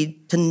the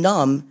need to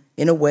numb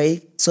in a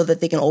way so that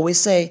they can always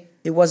say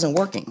it wasn't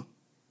working.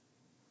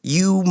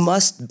 You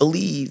must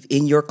believe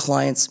in your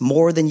clients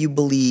more than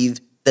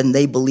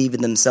they believe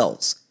in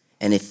themselves.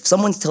 And if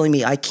someone's telling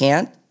me I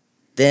can't,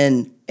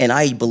 and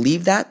I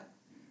believe that,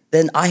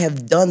 then I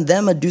have done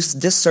them a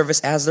disservice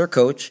as their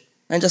coach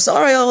and just,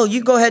 all right,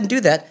 you go ahead and do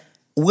that.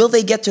 Will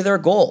they get to their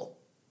goal?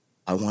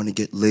 I want to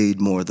get laid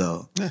more,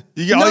 though. All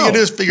you do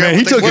is figure out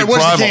he took it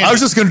what's primal. the I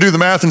was just going to do the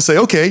math and say,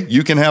 okay,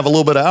 you can have a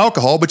little bit of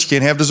alcohol, but you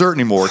can't have dessert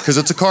anymore because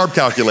it's a carb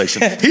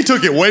calculation. He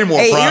took it way more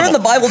primal. You're in the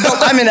Bible Belt.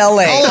 I'm in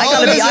LA.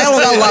 I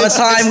don't got a lot of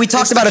time. We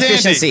talked about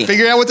efficiency.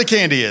 Figure out what the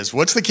candy is.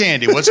 What's the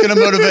candy? What's going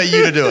to motivate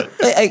you to do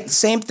it?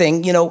 Same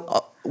thing.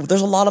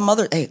 there's a lot of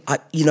mothers. Hey, I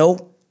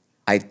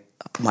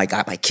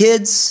got my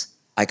kids.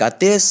 I got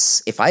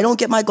this. If I don't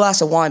get my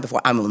glass of wine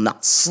before, I will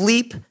not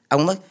sleep. I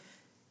will not.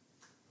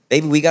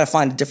 Baby, we got to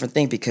find a different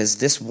thing, because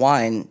this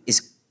wine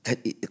is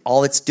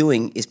all it's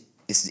doing is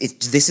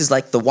this is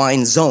like the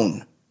wine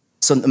zone.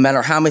 So no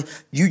matter how many,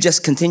 you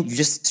just continue, you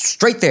just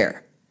straight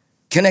there.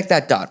 Connect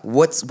that dot.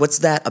 What's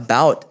that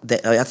about?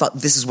 That I thought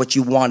this is what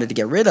you wanted to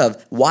get rid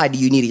of. Why do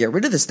you need to get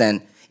rid of this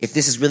then? If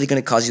this is really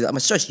going to cause you that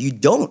much stress, you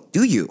don't,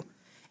 do you?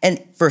 And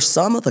for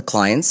some of the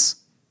clients,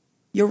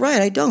 you're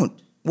right, I don't.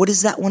 What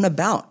is that one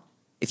about?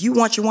 If you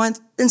want your wine,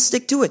 then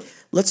stick to it.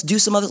 Let's do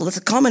some other, let's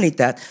accommodate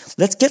that.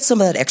 Let's get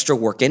some of that extra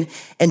work in.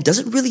 And does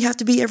it really have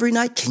to be every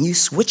night? Can you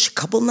switch a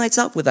couple nights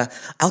out with a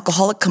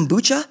alcoholic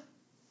kombucha?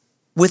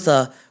 With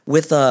a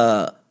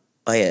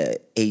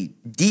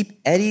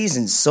deep Eddies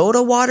and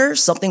soda water,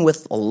 something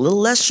with a little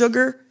less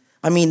sugar?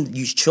 I mean,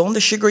 you show them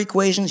the sugar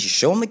equations, you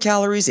show them the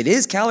calories. It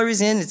is calories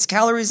in, it's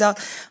calories out.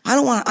 I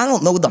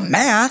don't know the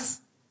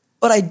math,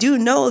 but I do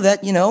know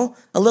that,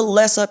 a little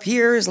less up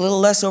here is a little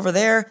less over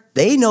there.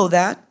 They know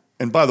that.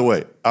 And by the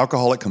way,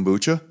 alcoholic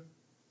kombucha,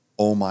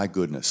 oh my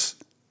goodness.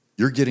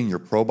 You're getting your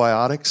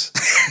probiotics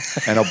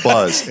and a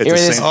buzz at the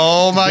same time.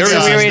 Oh my gosh.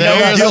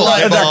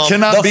 There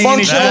cannot be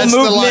any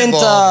movement.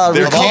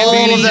 There can't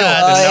be any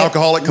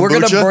alcoholic kombucha. We're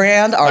going to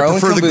brand our own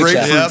kombucha. I prefer the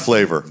grapefruit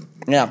flavor.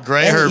 Yeah.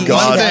 Great herb.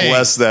 God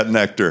bless that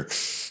nectar.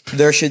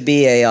 There should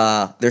be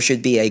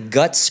a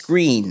gut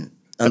screen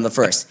on the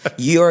first.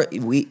 You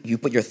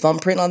put your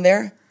thumbprint on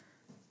there.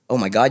 Oh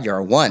my God, you're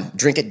a 1.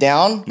 Drink it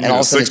down, and all of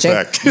a sudden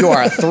change. You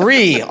are a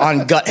 3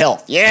 on gut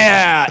health.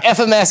 Yeah,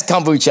 FMS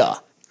kombucha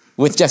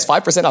with just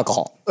 5%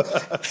 alcohol.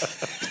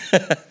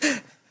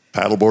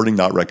 Paddleboarding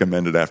not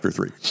recommended after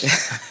 3.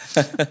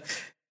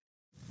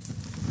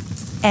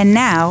 And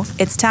now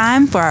it's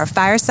time for our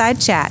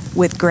fireside chat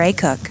with Gray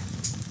Cook.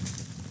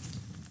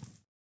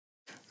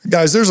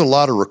 Guys, there's a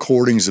lot of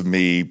recordings of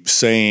me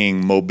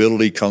saying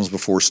mobility comes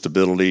before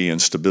stability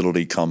and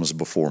stability comes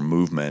before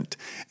movement.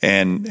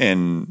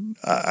 And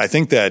I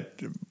think that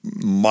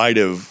might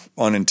have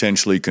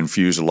unintentionally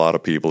confused a lot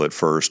of people at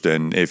first.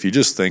 And if you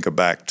just think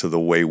back to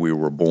the way we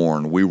were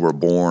born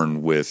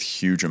with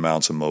huge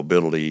amounts of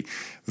mobility,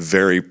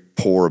 very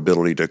poor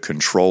ability to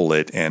control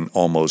it, and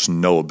almost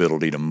no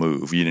ability to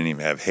move. You didn't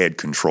even have head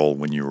control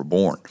when you were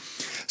born.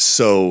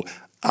 So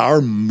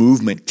our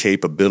movement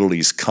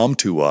capabilities come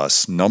to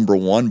us, number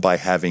one, by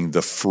having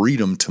the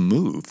freedom to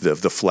move, the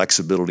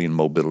flexibility and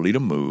mobility to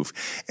move.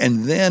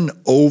 And then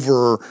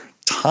over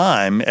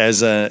time,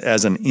 as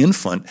an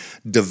infant,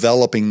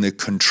 developing the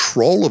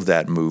control of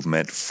that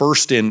movement,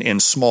 first in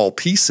small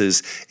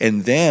pieces,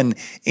 and then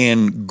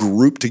in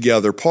grouped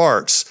together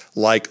parts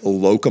like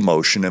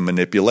locomotion and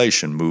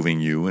manipulation, moving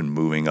you and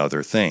moving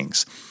other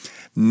things.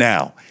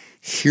 Now,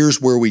 here's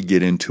where we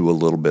get into a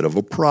little bit of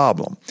a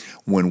problem.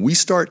 When we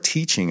start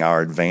teaching our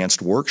advanced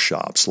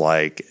workshops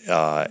like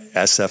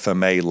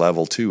SFMA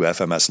Level 2,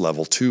 FMS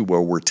Level 2,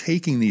 where we're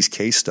taking these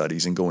case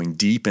studies and going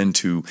deep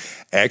into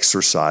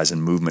exercise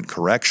and movement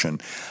correction,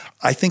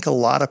 I think a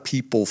lot of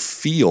people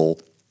feel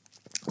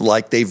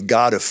like they've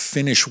got to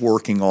finish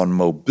working on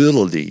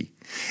mobility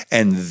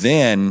and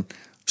then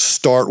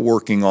start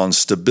working on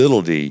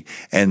stability,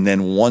 and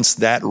then once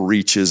that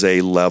reaches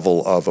a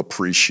level of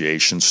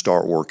appreciation,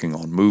 start working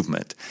on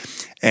movement.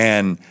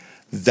 And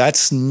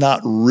that's not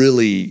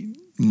really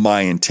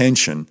my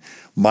intention.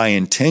 My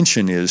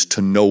intention is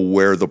to know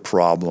where the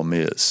problem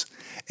is.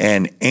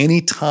 And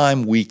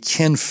anytime we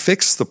can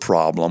fix the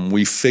problem,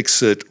 we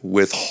fix it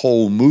with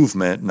whole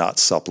movement, not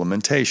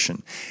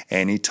supplementation.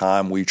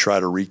 Anytime we try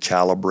to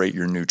recalibrate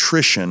your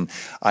nutrition,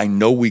 I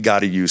know we got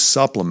to use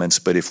supplements,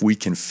 but if we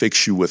can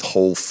fix you with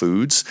whole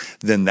foods,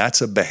 then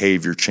that's a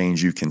behavior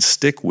change you can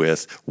stick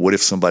with. What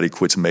if somebody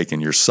quits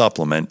making your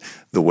supplement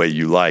the way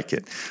you like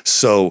it?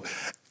 So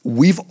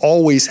we've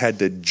always had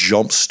to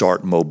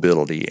jumpstart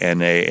mobility,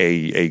 and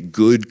a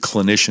good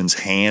clinician's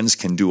hands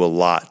can do a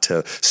lot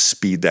to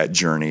speed that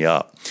journey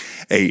up.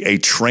 A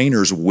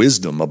trainer's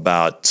wisdom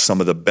about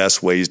some of the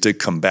best ways to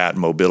combat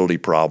mobility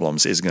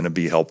problems is going to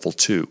be helpful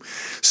too.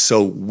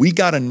 So we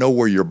got to know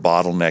where your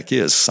bottleneck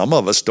is. Some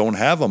of us don't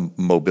have a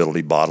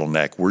mobility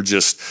bottleneck. We're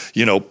just,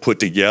 put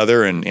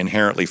together and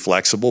inherently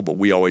flexible, but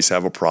we always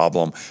have a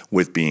problem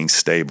with being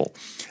stable.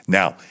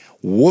 Now,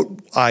 what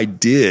I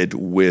did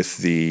with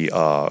the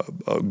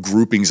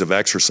groupings of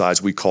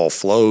exercise we call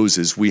flows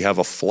is we have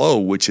a flow,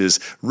 which is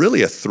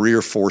really a 3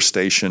 or 4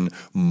 station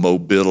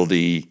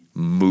mobility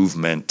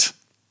movement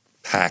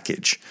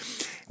package.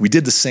 We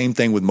did the same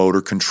thing with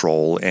motor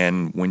control,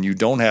 and when you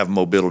don't have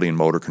mobility and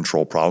motor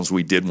control problems,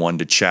 we did one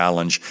to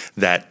challenge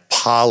that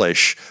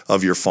polish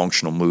of your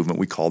functional movement.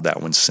 We called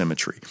that one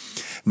symmetry.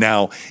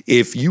 Now,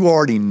 if you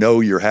already know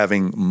you're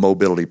having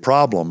mobility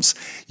problems,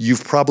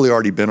 you've probably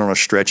already been on a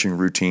stretching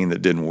routine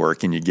that didn't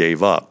work and you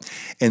gave up.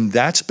 And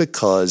that's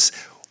because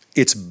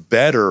it's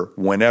better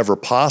whenever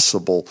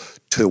possible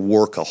to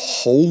work a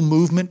whole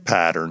movement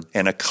pattern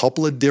and a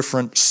couple of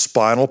different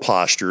spinal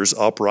postures,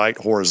 upright,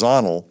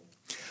 horizontal,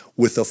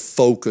 with a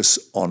focus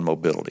on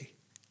mobility.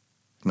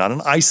 not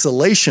an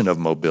isolation of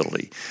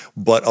mobility,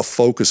 but a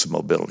focus of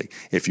mobility.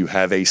 If you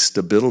have a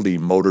stability,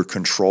 motor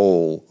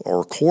control,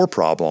 or core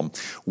problem,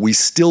 we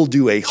still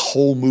do a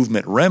whole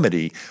movement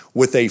remedy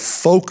with a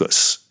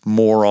focus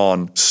more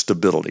on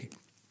stability.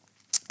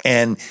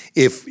 And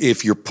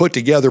if you're put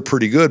together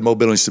pretty good,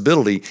 mobility and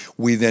stability,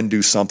 we then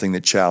do something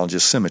that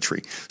challenges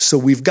symmetry. So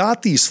we've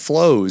got these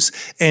flows,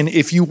 and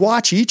if you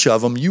watch each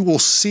of them, you will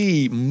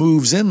see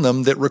moves in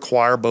them that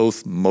require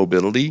both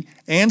mobility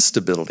and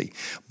stability.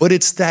 But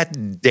it's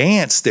that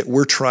dance that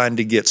we're trying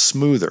to get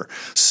smoother.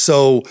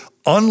 So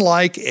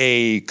unlike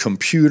a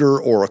computer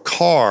or a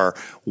car,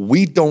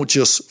 we don't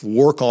just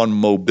work on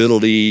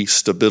mobility,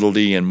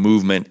 stability, and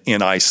movement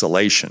in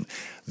isolation.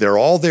 They're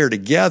all there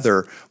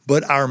together,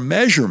 but our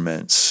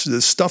measurements,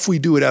 the stuff we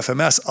do at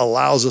FMS,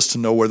 allows us to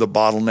know where the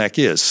bottleneck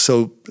is.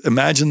 So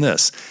imagine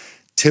this.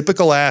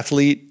 Typical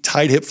athlete,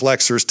 tight hip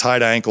flexors,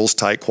 tight ankles,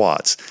 tight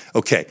quads.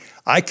 Okay,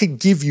 I could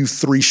give you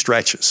 3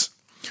 stretches.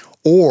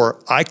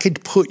 Or I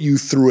could put you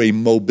through a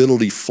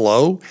mobility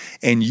flow,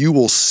 and you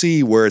will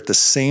see where at the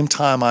same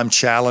time I'm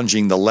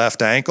challenging the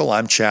left ankle,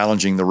 I'm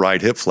challenging the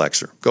right hip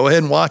flexor. Go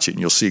ahead and watch it, and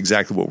you'll see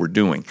exactly what we're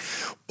doing.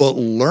 But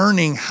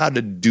learning how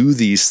to do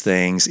these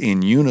things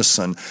in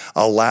unison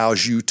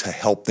allows you to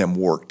help them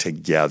work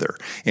together.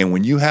 And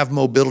when you have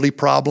mobility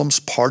problems,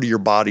 part of your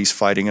body's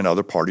fighting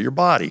another part of your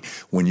body.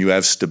 When you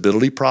have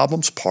stability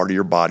problems, part of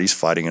your body's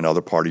fighting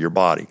another part of your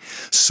body.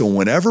 So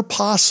whenever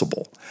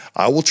possible,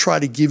 I will try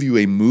to give you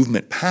a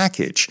movement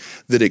package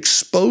that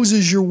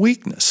exposes your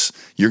weakness.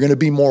 You're going to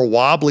be more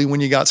wobbly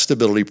when you got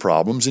stability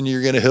problems, and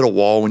you're going to hit a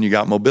wall when you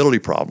got mobility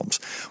problems.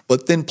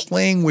 But then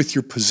playing with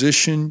your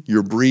position,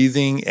 your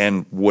breathing,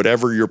 and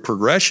whatever your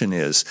progression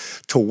is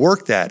to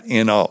work that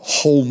in a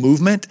whole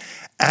movement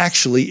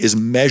actually is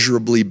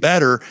measurably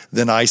better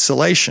than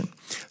isolation.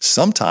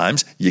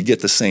 Sometimes you get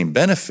the same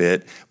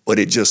benefit, but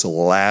it just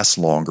lasts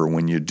longer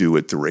when you do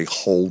it through a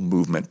whole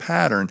movement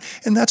pattern.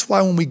 And that's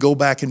why when we go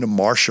back into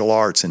martial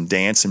arts and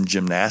dance and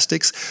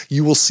gymnastics,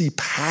 you will see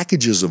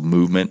packages of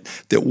movement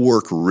that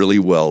work really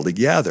well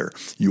together.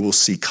 You will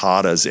see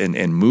katas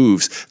and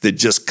moves that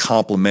just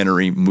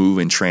complementary move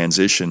and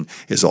transition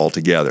is all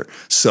together.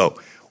 So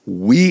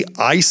we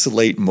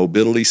isolate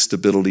mobility,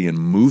 stability, and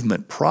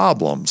movement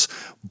problems,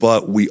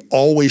 but we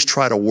always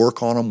try to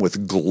work on them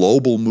with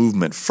global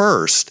movement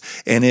first.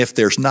 And if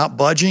there's not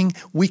budging,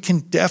 we can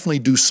definitely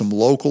do some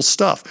local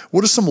stuff.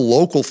 What are some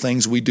local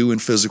things we do in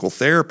physical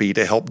therapy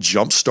to help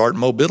jumpstart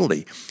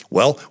mobility?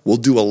 Well, we'll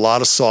do a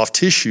lot of soft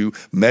tissue,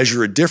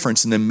 measure a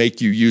difference, and then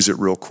make you use it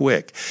real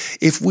quick.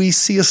 If we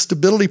see a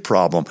stability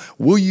problem,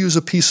 we'll use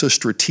a piece of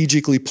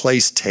strategically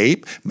placed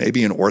tape,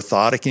 maybe an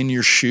orthotic in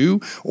your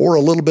shoe, or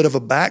a little bit of a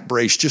back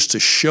brace just to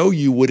show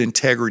you what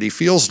integrity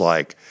feels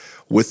like,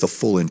 with the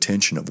full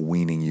intention of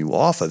weaning you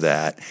off of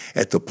that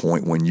at the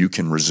point when you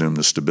can resume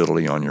the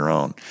stability on your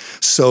own.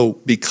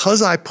 So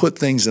because I put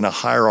things in a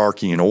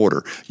hierarchy and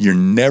order, you're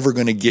never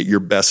going to get your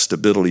best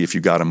stability if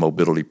you got a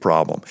mobility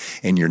problem,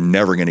 and you're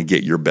never going to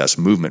get your best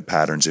movement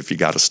patterns if you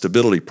got a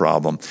stability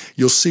problem.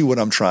 You'll see what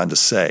I'm trying to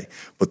say.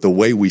 But the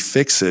way we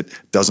fix it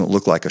doesn't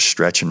look like a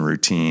stretching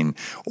routine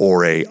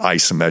or a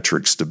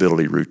isometric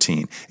stability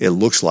routine. It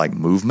looks like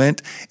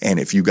movement, and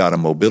if you got a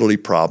mobility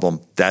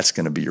problem, that's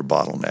going to be your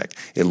bottleneck.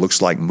 It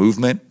looks like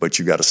movement, but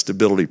you got a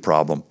stability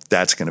problem,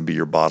 that's going to be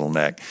your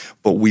bottleneck.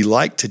 But we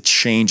like to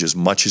change as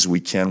much as we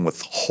can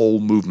with whole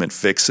movement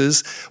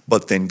fixes,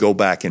 but then go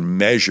back and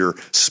measure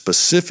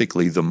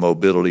specifically the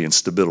mobility and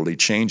stability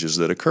changes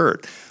that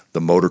occurred. The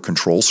motor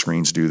control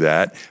screens do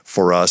that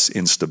for us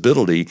in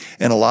stability,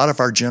 and a lot of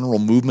our general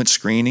movement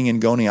screening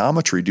and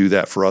goniometry do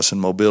that for us in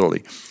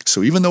mobility.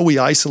 So even though we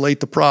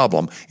isolate the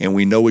problem and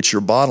we know it's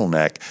your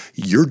bottleneck,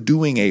 you're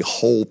doing a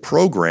whole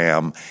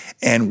program,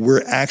 and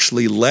we're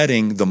actually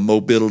letting the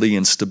mobility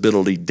and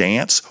stability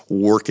dance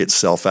work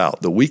itself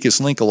out. The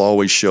weakest link will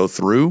always show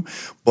through,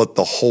 but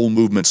the whole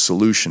movement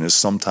solution is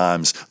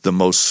sometimes the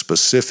most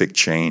specific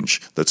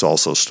change that's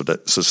also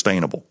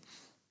sustainable.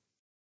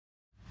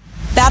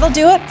 That'll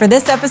do it for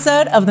this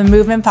episode of the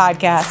Movement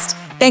Podcast.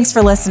 Thanks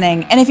for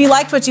listening. And if you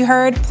liked what you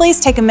heard, please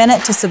take a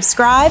minute to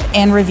subscribe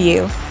and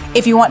review.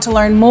 If you want to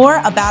learn more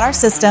about our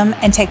system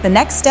and take the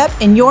next step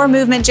in your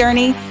movement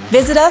journey,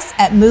 visit us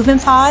at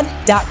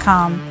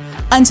movementpod.com.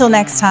 Until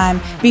next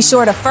time, be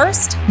sure to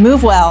first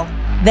move well,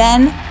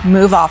 then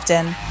move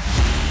often.